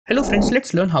Hello friends,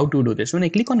 let's learn how to do this. When I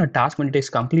click on a task, when it is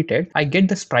completed, I get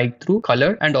the strike through,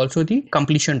 color, and also the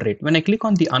completion rate. When I click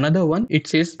on the another one, it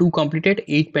says 2 completed,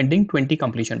 8 pending, 20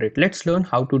 completion rate. Let's learn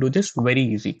how to do this very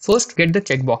easy. First, get the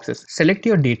checkboxes. Select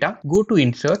your data, go to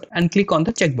insert and click on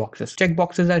the checkboxes.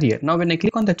 Checkboxes are here. Now when I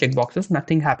click on the checkboxes,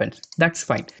 nothing happens. That's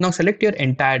fine. Now select your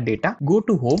entire data, go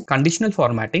to home, conditional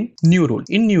formatting, new rule.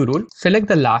 In new rule, select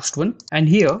the last one and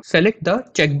here select the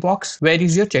checkbox. Where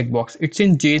is your checkbox? It's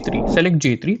in J3. Select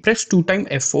J3. Press 2 times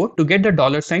F4 to get the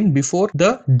dollar sign before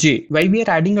the J. Why we are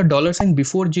adding a dollar sign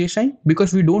before J sign?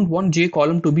 Because we don't want J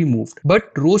column to be moved, but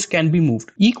rows can be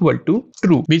moved. Equal to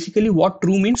true. Basically what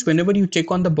true means, whenever you check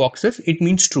on the boxes, it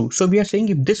means true. So we are saying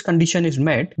if this condition is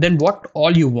met, then what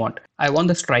all you want? I want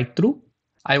the strike through,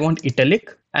 I want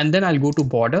italic, and then I'll go to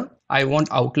border, I want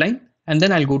outline, and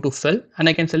then I'll go to fill and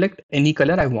I can select any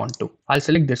color I want to. I'll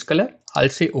select this color, I'll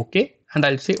say OK. And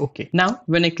I'll say OK. Now,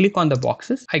 when I click on the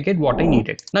boxes, I get what I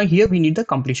needed. Now here we need the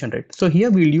completion rate. So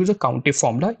here we'll use a COUNTIF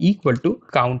formula equal to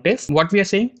COUNTIF. What we are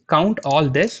saying, count all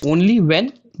this only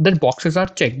when the boxes are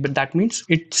checked, but that means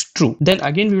it's true. Then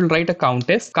again, we will write a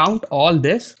COUNTIF, count all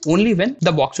this only when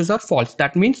the boxes are false.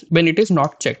 That means when it is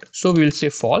not checked. So we will say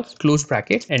false, close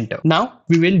bracket, enter. Now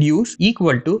we will use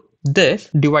equal to this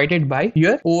divided by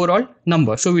your overall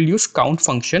number. So we'll use count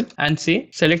function and say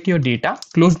select your data,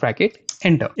 close bracket,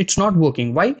 enter. It's not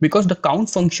working. Why? Because the count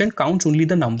function counts only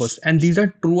the numbers and these are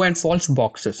true and false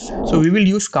boxes. So we will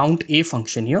use count a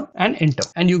function here and enter,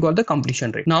 and you got the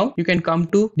completion rate. Now you can come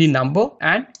to the number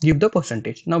and give the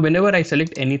percentage. Now whenever I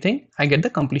select anything, I get the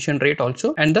completion rate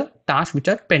also and the tasks which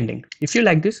are pending. If you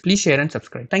like this, please share and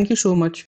subscribe. Thank you so much.